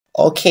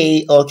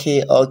Okay.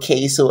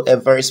 So a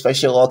very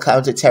special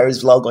welcome to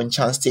Terry's vlog on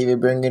Chance TV,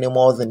 bringing you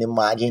more than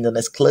imagined and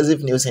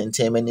exclusive news,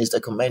 entertainment news,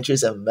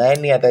 documentaries, and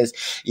many others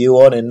you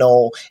want to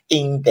know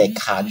in the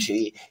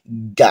country,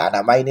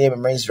 Ghana. My name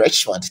remains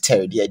Richmond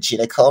Terry. Dear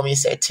Gina, call me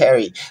say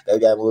Terry.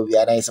 Baby, I will be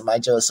a nice my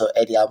so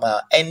Eddie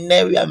Ama, and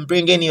then I'm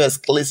bringing you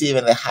exclusive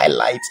and the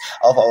highlights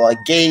of our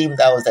game.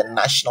 That was the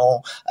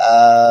national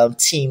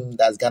team,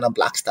 that's Ghana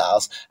Black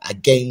Stars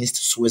against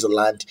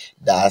Switzerland.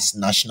 That's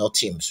national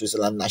team,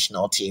 Switzerland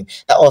national team.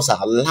 That was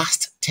our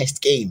last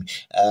test game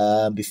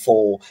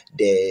before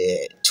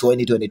the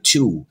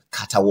 2022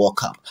 Qatar World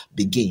Cup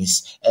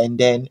begins. And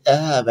then,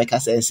 like I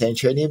said,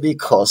 century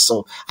because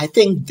so I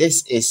think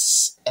this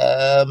is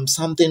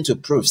something to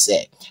prove.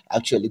 Say,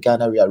 actually,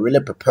 Ghana, we are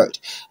really prepared.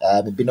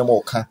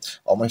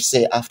 Almost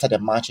say after the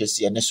matches,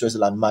 the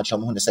Switzerland match,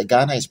 I'm going to say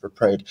Ghana is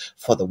prepared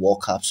for the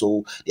World Cup.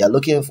 So they are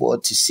looking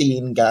forward to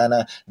seeing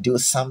Ghana do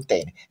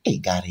something. Hey,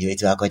 Ghana, you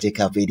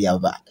to video,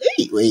 but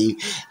anyway,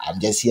 I'm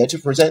just here to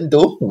present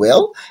though.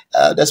 Well,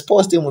 the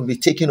sports team will be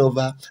taking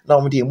over.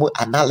 Normally, more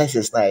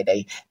analysis now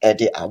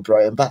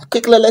but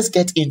quickly, let's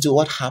get into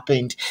what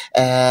happened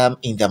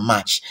in the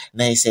match.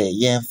 Now, say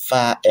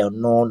Yenfa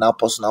no na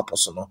personal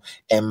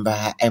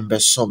ember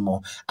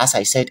somo. As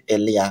I said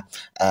earlier,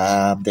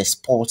 the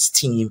sports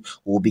team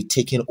will be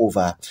taking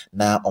over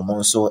now.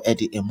 Also,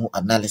 Eddie emu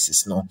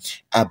analysis no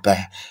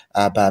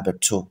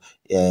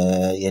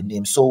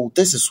so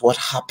this is what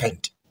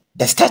happened.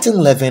 The starting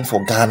 11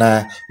 for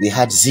Ghana, we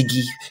had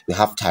Ziggy, we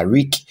have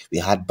Tariq, we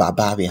had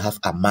Baba, we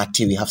have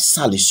Amati, we have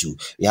Salisu,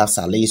 we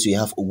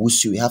have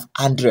Owusu, we have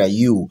Andrea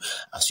Yu,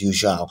 as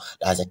usual,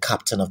 that's the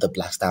captain of the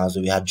Black Stars.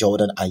 We had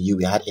Jordan Ayew,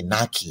 we had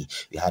Inaki,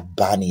 we had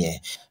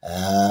Banier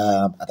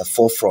at the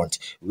forefront,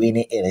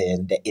 winning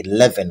in the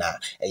 11er,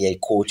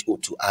 coach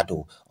Otu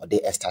Ado, or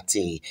the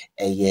Estate,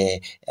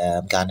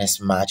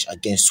 Ghana's match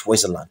against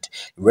Switzerland.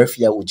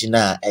 Referee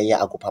Ujina,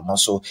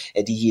 Agopamaso,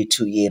 Eddie year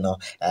 2 year, no,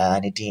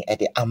 and it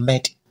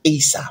Ahmed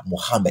Isa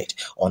Mohammed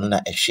on na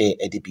ehwe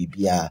edi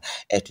bibia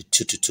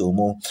etututu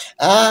mo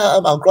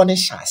I'm running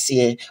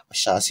chassis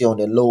on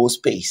the low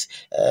space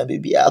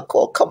bibia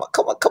come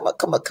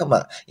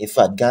on. In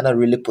fact, Ghana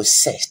really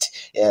possessed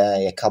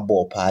a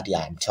ball party.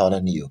 I'm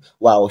telling you,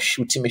 wow,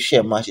 shooting me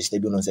share matches they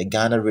be say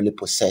Ghana really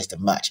possessed the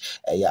match,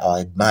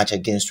 our match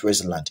against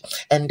Switzerland.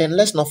 And then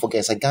let's not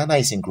forget that Ghana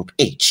is in group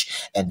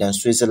H and then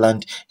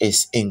Switzerland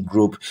is in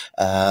group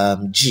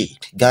G.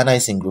 Ghana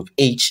is in group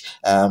H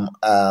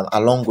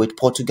along with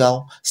Portugal,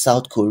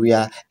 South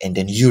Korea, and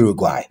then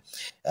Uruguay.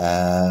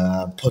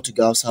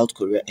 Portugal, South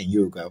Korea, and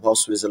Uruguay, while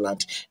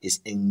Switzerland is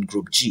in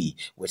Group G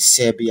with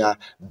Serbia,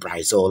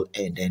 Brazil,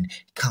 and then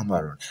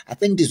Cameroon. I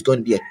think this is going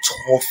to be a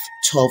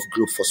tough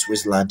group for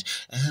Switzerland,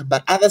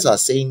 but others are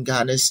saying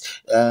Ghana's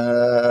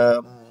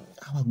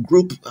our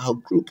group,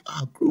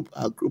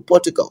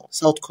 Portugal,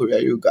 South Korea,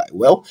 Uruguay.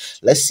 Well,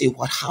 let's see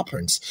what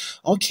happens.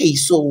 Okay,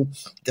 so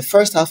the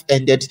first half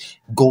ended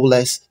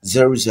goalless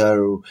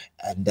 0-0,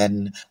 and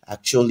then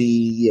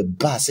actually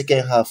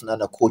second half now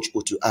coach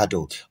Otu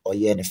Ado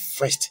in the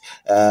first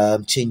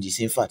changes.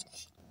 In fact,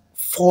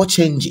 four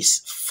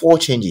changes.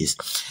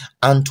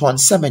 Antoine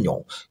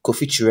Semenyo,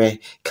 Kofi Chure,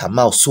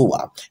 Kamal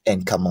Sowa,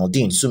 and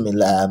Kamaldeen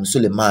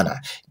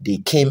Sulemana. They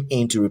came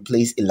in to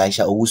replace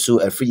Elisha Owusu,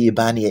 Afriye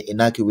Bani,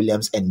 Inaki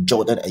Williams, and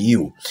Jordan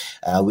Ayew.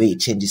 Where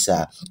changes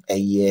are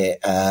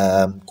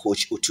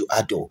coach Otu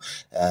Ado,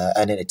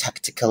 and then a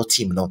tactical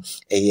team. No,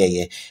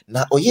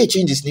 now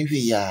changes new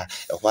year.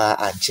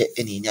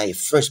 And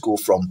first goal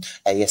from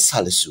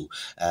Salisu.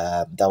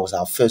 That was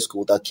our first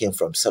goal that came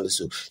from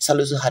Salisu.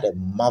 Salisu had a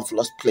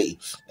marvelous play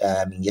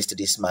in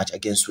yesterday's match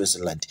against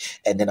Switzerland,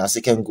 and then our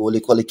second goal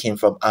equally came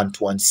from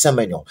Antoine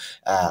Semenyo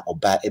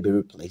by Ebe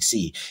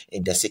replace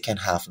in the second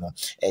half. No,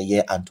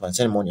 Antoine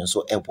Semenyo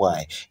so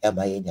my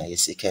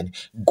second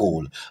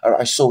goal.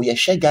 Alright, so we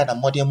share Ghana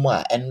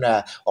more and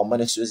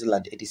on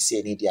Switzerland it is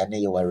saying the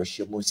ane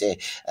you say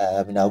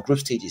in our group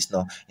stages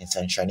no in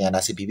Sanchani and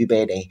as a BB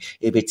bed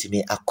ebe to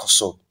me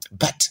akoso,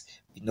 but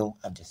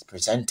I'm just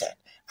presented.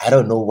 I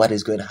don't know what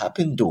is going to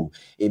happen though.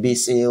 If they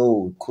say,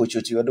 oh, Coach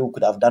Otuado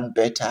could have done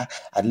better,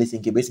 at least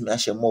in Kibis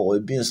Masha more, or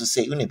being so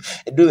say,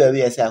 do where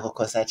I say, I could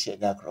contact you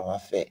now,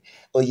 fair.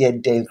 Oh, yeah,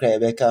 Dave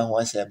Rebecca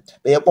was a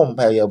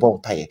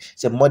bonfire.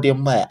 So, modern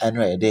my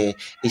and there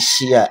is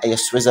she a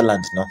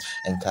Switzerland, no,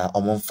 and car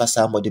on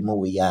Fasa Modimo,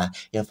 we are,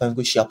 in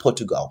Fangushia,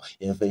 Portugal,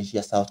 in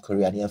Fanchia, South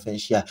Korea, in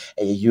Fanchia,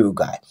 a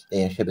Uruguay,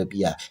 in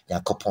Shebabia,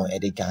 Yakopon,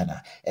 Eddie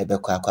Ghana,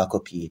 Ebeka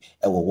copy,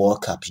 a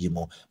World Cup,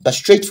 But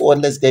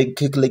straightforward, let's then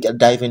quickly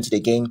dive into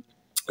the game.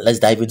 Let's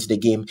dive into the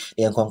game.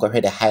 You can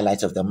hear the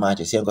highlights of the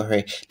matches. You can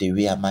hear the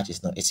real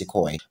matches. No, it's a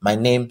My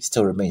name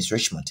still remains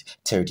Richmond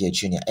Terry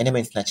Jr.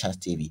 Enemy Chance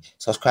TV.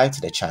 Subscribe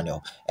to the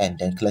channel and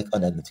then click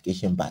on the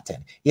notification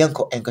button. You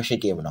can share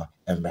game now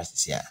and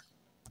rest here.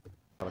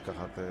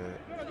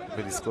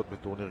 ולזכות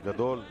בטורניר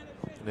גדול.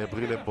 הנה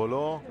בריל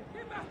אמבולו,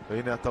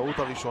 והנה הטעות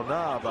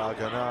הראשונה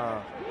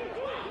בהגנה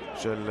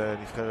של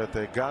נבחרת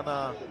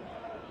גאנה.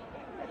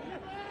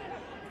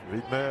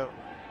 וידמר,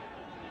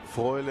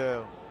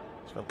 פרוילר,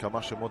 יש להם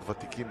כמה שמות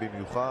ותיקים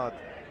במיוחד.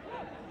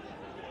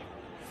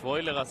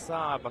 פרוילר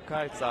עשה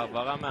בקיץ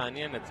העברה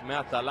מעניינת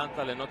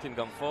מאטלנטה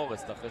לנוטינגהאם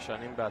פורסט אחרי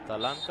שנים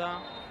באטלנטה.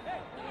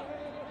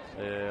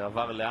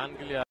 עבר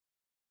לאנגליה.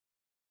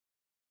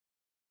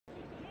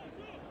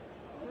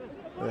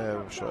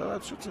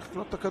 שוער שצריך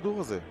לקנות את הכדור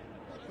הזה.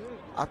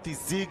 אתי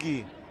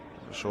זיגי,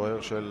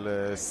 שוער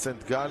של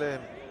סנט גלן,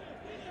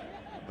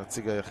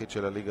 נציג היחיד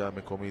של הליגה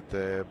המקומית,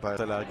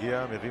 בא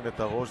להגיע, מרים את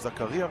הראש,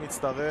 זכריה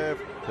מצטרף,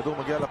 כדור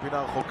מגיע לפינה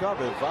הרחוקה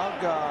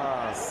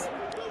וורגס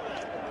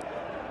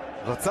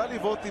רצה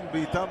לבעוט עם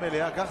בעיטה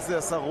מלאה, כך זה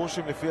עשה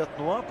רושם לפי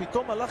התנועה,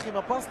 פתאום הלך עם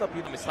הפס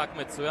לפינה. משחק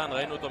מצוין,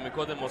 ראינו אותו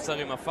מקודם מוסר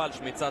עם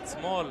הפלש מצד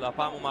שמאל,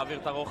 הפעם הוא מעביר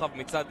את הרוחב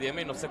מצד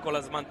ימין, עושה כל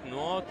הזמן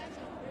תנועות,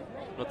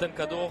 נותן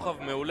כדור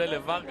רוחב מעולה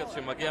לורגס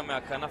שמגיע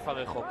מהכנף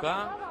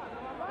הרחוקה,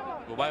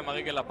 הוא בא עם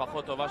הרגל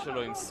הפחות טובה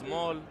שלו עם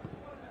שמאל,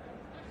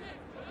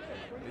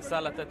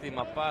 ניסה לתת עם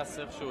הפס,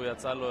 איכשהו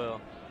יצא לו,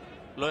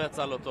 לא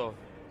יצא לו טוב.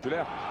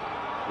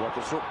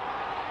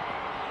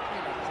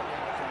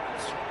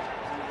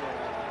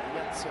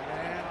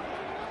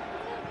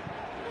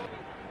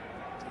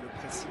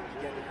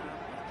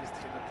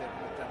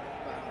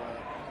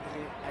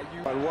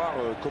 Falloir,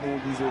 comme on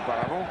le disait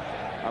auparavant,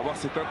 avoir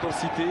cette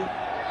intensité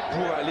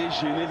pour aller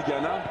gêner le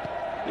Ghana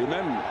et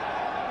même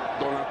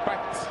dans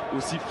l'impact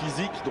aussi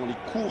physique, dans les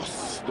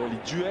courses, dans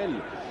les duels.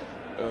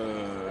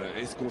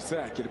 Est-ce qu'on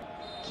sait à quel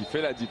qui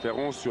fait la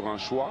différence sur un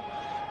choix?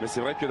 Mais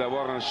c'est vrai que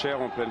d'avoir un Cher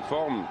en pleine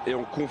forme et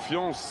en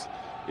confiance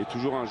est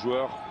toujours un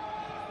joueur.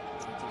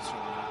 Attention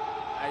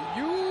à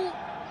Ayou,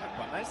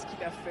 pas mal ce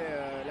qu'il a fait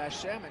la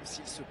Cher, même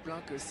s'il se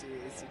plaint que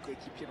ses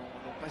coéquipiers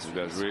n'ont pas su. Il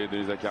a joué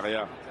des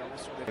Zakaria.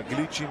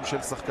 גליצ'ים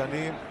של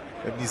שחקנים,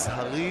 הם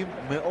נזהרים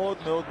מאוד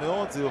מאוד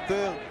מאוד, זה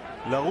יותר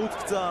לרוץ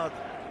קצת,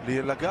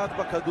 לגעת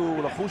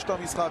בכדור, לחוש את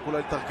המשחק, אולי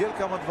לתרגל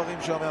כמה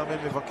דברים שהמאמן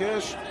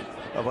מבקש,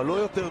 אבל לא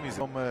יותר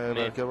מזה.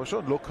 בהרכב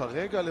ראשון, לא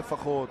כרגע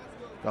לפחות,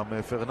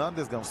 גם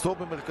פרננדס, גם סור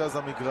במרכז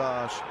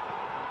המגרש,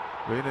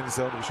 והנה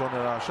ניסיון ראשון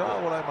על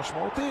השער, אולי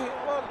משמעותי,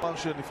 אבל אמר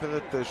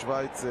שנבחרת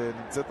שוויץ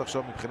נמצאת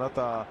עכשיו מבחינת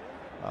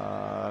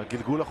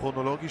הגלגול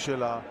הכרונולוגי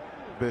שלה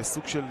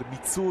בסוג של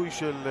מיצוי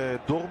של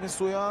דור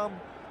מסוים,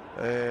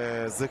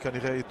 זה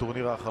כנראה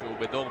טורניר האחרון. הוא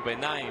בדור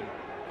ביניים,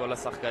 כל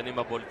השחקנים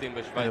הבולטים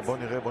בשוויץ.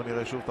 בוא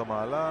נראה שוב את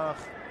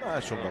המהלך,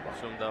 שום דבר.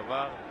 שום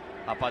דבר.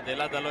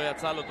 הפדלדה לא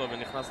יצא לו טוב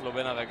ונכנס לו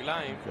בין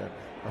הרגליים. כן,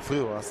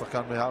 הפריעו,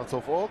 השחקן מהארץ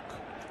אוף אוק.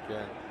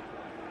 כן.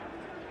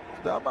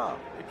 אתה יודע מה?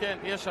 כן,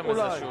 יש שם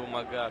איזשהו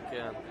מגע,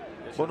 כן.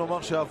 בוא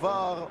נאמר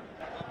שעבר.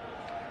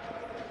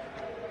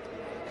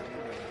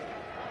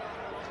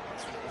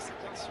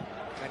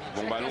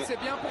 Bon ballon.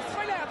 C'est bien pour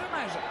Freuler,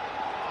 dommage.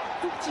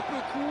 Tout petit peu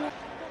court.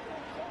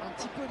 Un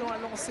petit peu dans la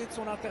lancée de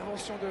son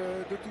intervention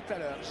de tout à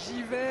l'heure.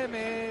 J'y vais,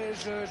 mais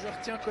je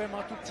retiens quand même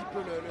un tout petit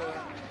peu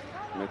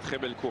Mais très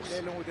belle course.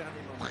 l'élan au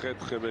dernier moment. Très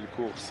très belle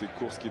course. Ces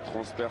courses qui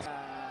transpercent.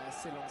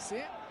 C'est lancé.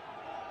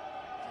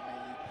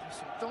 Il prend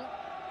son temps.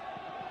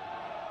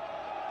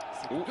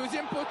 C'est le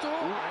deuxième poteau.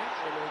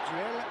 Et le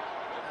duel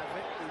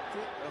avait été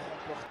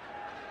remporté.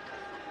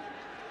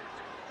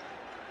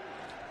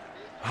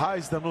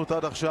 ההזדמנות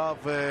עד עכשיו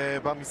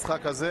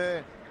במשחק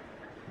הזה,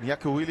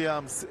 ניאקו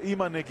וויליאמס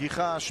עם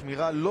הנגיחה,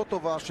 שמירה לא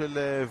טובה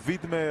של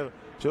וידמר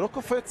שלא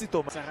קופץ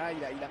איתו. Sarah,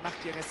 il a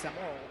marqué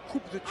récemment en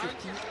Coupe de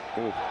Turquie.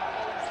 Oh.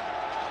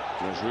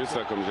 On a joué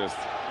ça comme geste.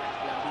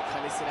 L'arbitre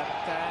a laissé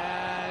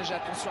l'avantage.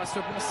 Attention à ce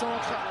bon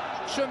centre.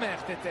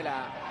 Chemert était là.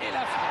 Et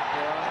la frappe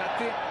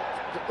ratée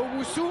de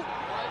Owusu.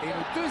 Et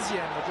le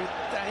deuxième de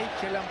Tariq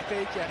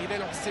Lamptey qui arrivait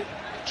lancé.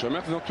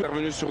 Chemert est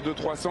revenu sur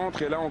 2-3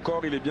 centres et là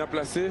encore il est bien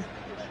placé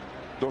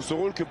dans ce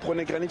rôle que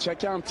prenait Granit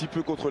Xhaka un petit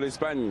peu contre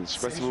l'Espagne. Je ne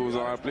sais pas si vous vous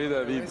en rappelez,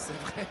 David. Oui, c'est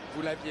vrai,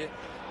 vous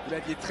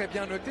l'aviez très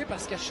bien noté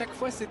parce qu'à chaque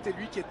fois c'était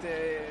lui qui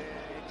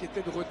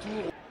était de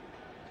retour.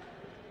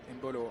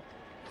 Mbolo,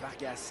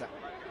 Vargas.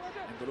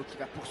 Mbolo qui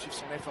va poursuivre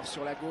son effort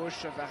sur la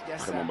gauche. Vargas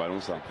Très bon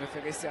ballon ça.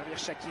 préféré servir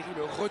Shaqiri,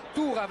 le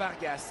retour à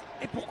Vargas.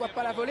 Et pourquoi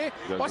pas la volée?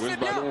 Oh, c'est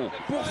bien ballon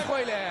pour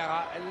Freuler.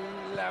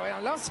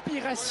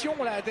 L'inspiration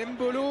là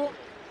d'Mbolo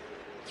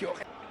qui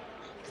aurait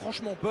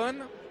franchement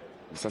bonne.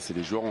 Ça c'est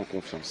les joueurs en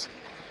confiance.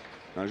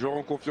 Un joueur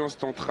en confiance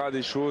tentera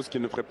des choses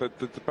qu'il ne ferait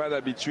peut-être pas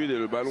d'habitude et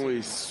le ballon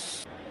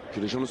est que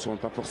les gens ne se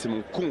rendent pas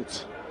forcément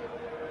compte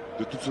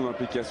de toute son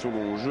implication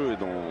dans le jeu et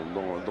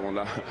dans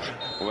la,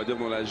 on va dire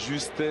dans la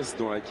justesse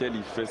dans laquelle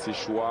il fait ses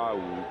choix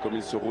ou comme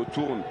il se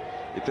retourne.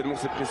 Et tellement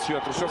c'est précieux.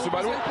 Attention à ce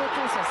ballon.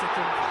 Ça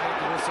c'était une très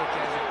grosse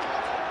occasion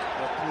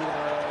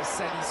pour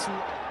Salissou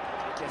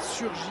qui a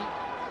surgi.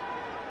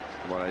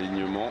 Voilà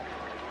l'alignement.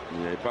 Il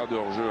n'y avait pas de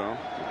hors-jeu. Hein.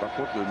 Par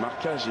contre, le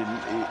marquage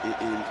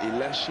est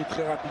lâché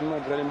très rapidement.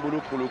 Brel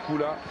Mbolo pour le coup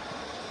là.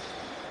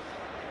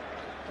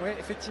 Oui,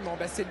 effectivement.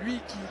 Bah, c'est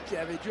lui qui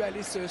avait dû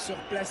aller se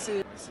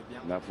replacer. C'est bien.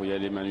 Là, faut y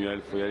aller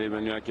Manuel. Faut y aller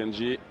Manuel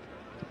Akanji.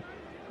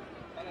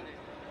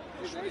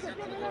 Pour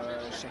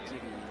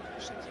Shaqiri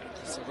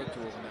qui se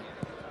retourne.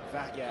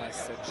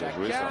 Vargas,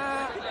 Xhaka.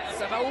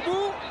 Ça va au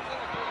bout.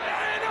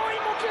 Non,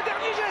 il manque le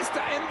dernier geste.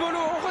 Mbolo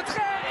en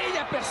retrait. Et il n'y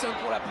a personne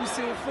pour la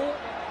pousser au fond.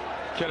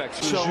 Quelle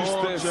action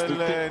שרון justesse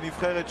של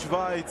נבחרת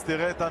שוויץ,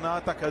 תראה את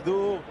הנעת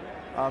הכדור,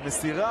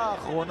 המסירה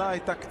האחרונה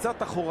הייתה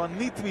קצת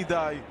אחורנית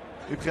מדי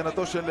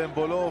מבחינתו של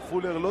אמבולו.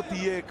 פולר לא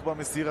תייק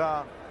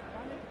במסירה,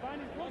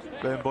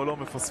 ואמבולו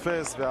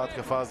מפספס,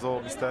 וההתקפה הזו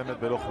מסתיימת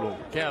בלא כלום.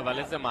 כן, אבל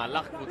איזה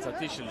מהלך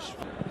קבוצתי של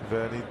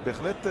ואני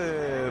בהחלט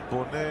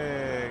בונה,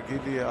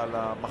 גילי, על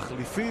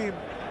המחליפים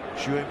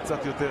שיהיו עם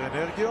קצת יותר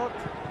אנרגיות.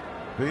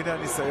 והנה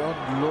הניסיון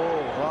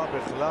לא רע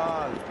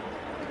בכלל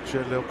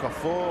של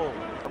אוקפור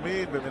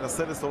תמיד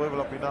ומנסה לסובב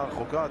לפינה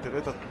הרחוקה. תראה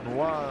את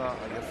התנועה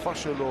היפה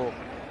שלו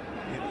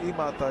עם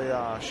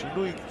ההטיה,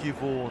 שינוי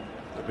כיוון,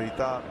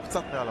 ובעיטה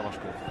קצת מעל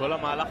המשקוף. כל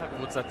המהלך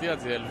הקבוצתי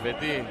הזה,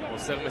 אלבדי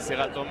מוסר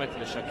מסירת עומק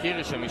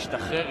לשקירי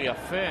שמשתחרר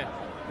יפה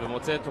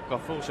ומוצא את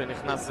אוקפור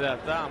שנכנס זה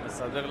עתה,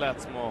 מסדר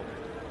לעצמו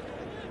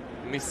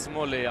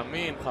משמאל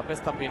לימין, מחפש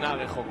את הפינה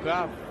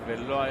הרחוקה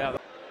ולא היה...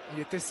 Il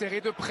était serré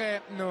de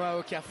près, Noah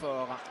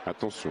Okafor.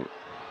 Attention.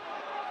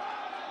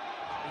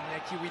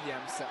 Iñaki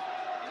Williams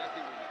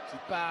qui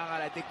part à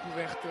la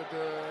découverte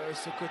de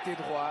ce côté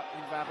droit.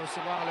 Il va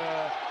recevoir le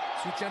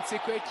soutien de ses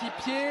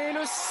coéquipiers.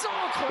 Le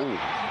centre qui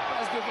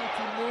passe devant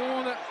tout le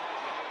monde.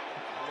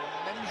 Le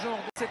même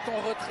genre de... C'est en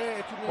retrait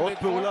et tout le monde עוד est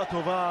פעולה devant.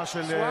 טובה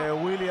של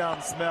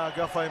וויליאמס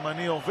מהאגף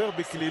הימני, עובר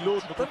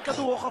בקלילות, נותן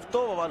כדור רוחב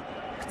טוב, אבל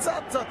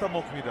קצת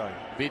עמוק מדי.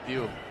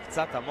 בדיוק,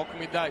 קצת עמוק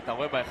מדי, אתה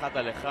רואה באחד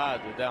על אחד,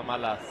 יודע מה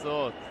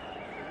לעשות,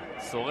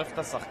 שורף את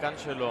השחקן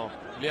שלו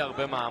בלי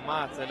הרבה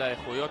מאמץ. אלה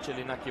האיכויות של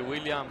אינקי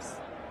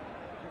וויליאמס,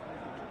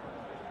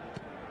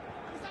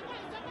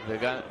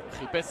 וגם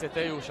חיפש את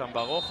איו שם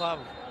ברוחב,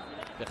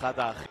 אחד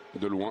האחים.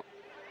 De loin.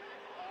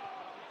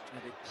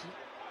 Avec qui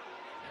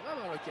on va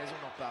avoir l'occasion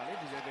d'en parler.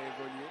 Vous avez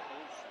évolué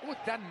au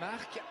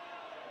Danemark.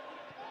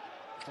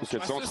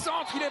 Attention à ce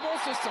centre, il est bon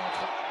ce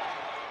centre.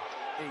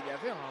 Et il y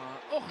avait un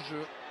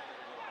hors-jeu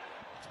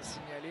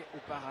signalé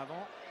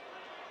auparavant.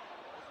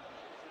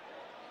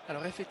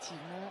 Alors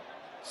effectivement,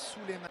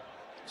 Souleymana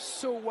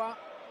Sowa,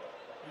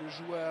 le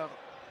joueur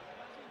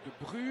de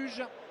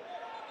Bruges.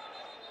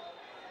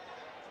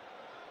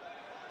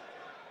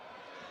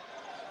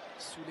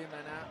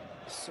 Souleymana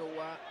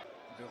Sowa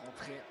de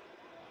rentrer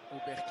au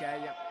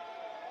Bercail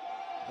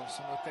dans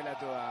son hôtel à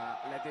Doha.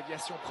 La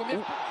déviation,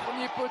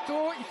 premier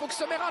poteau, il faut que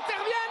Sommer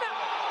intervienne.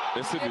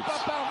 Et c'est Il n'est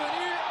pas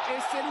parvenu et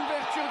c'est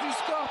l'ouverture du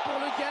score pour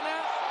le Ghana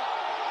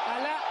à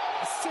la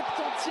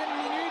 70e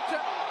minute.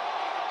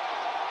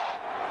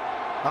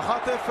 1-0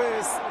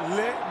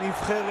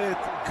 לנבחרת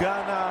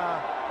גאנה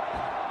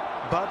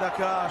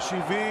בדקה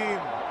 70.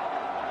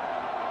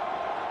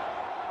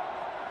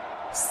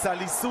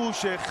 סליסו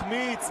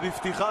שהחמיץ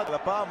בפתיחת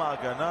לפעם.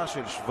 ההגנה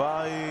של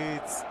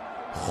שוויץ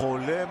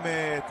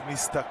חולמת,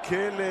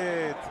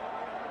 מסתכלת,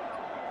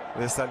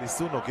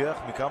 וסליסו נוגח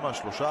מכמה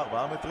 3-4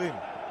 מטרים.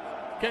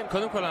 כן,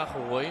 קודם כל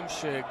אנחנו רואים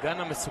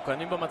שגאנה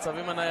מסוכנים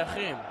במצבים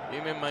הנייחים.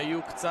 אם הם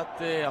היו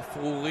קצת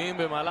אפרוריים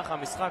במהלך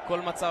המשחק, כל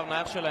מצב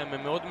נייח שלהם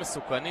הם מאוד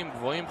מסוכנים,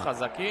 גבוהים,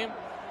 חזקים,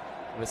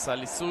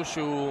 וסליסו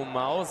שהוא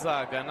מעוז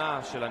ההגנה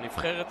של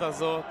הנבחרת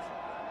הזאת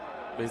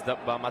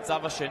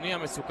במצב השני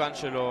המסוכן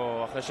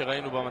שלו, אחרי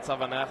שראינו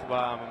במצב הנייח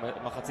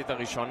במחצית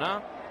הראשונה.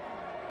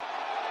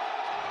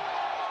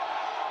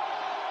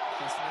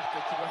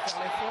 Qui doit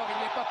faire l'effort, il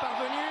n'est pas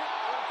parvenu.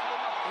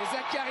 Et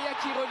Zakaria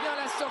qui revient à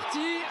la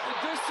sortie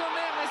de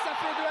Sommer, mais ça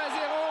fait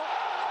 2-0.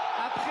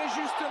 Après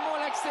justement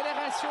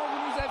l'accélération,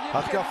 vous nous aviez prévenu.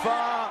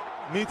 התקפה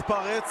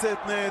מתפרצת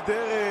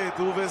נהדרת,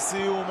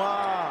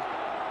 ובסיומה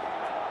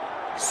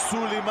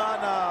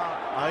סולימנה,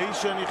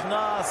 האיש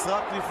שנכנס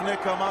רק לפני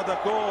כמה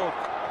דקות,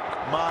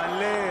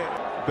 מעלה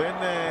בין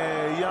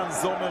יאן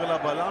זומר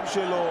לבלם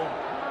שלו.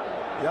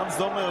 יאן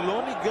זומר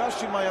לא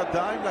ניגש עם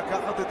הידיים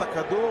לקחת את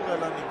הכדור,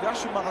 אלא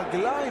ניגש עם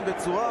הרגליים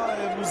בצורה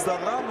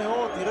מוזרה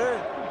מאוד, תראה.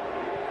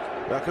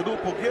 והכדור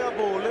פוגע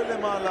בו, עולה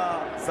למעלה.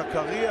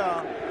 זכריה,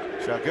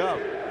 שאגב,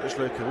 יש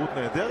לו היכרות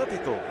נהדרת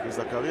איתו,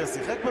 וזכריה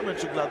שיחק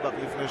במנצ'נגלדבך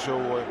לפני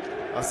שהוא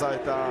עשה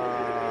את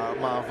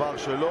המעבר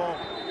שלו.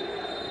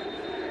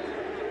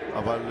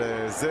 אבל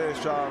זה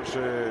שער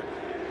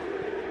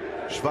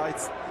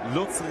ששוויץ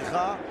לא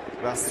צריכה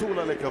ואסור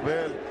לה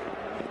לקבל.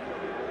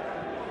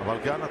 אבל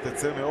גאנה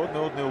תצא מאוד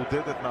מאוד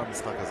מעודדת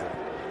מהמשחק הזה.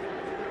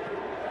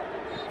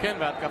 כן,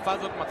 וההתקפה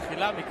הזאת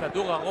מתחילה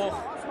מכדור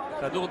ארוך,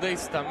 כדור די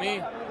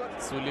סתמי.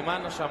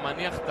 סולימנה שם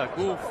מניח את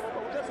הגוף,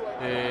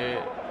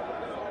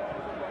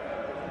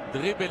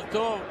 דריבל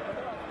טוב,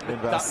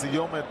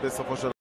 והסיומת בסופו של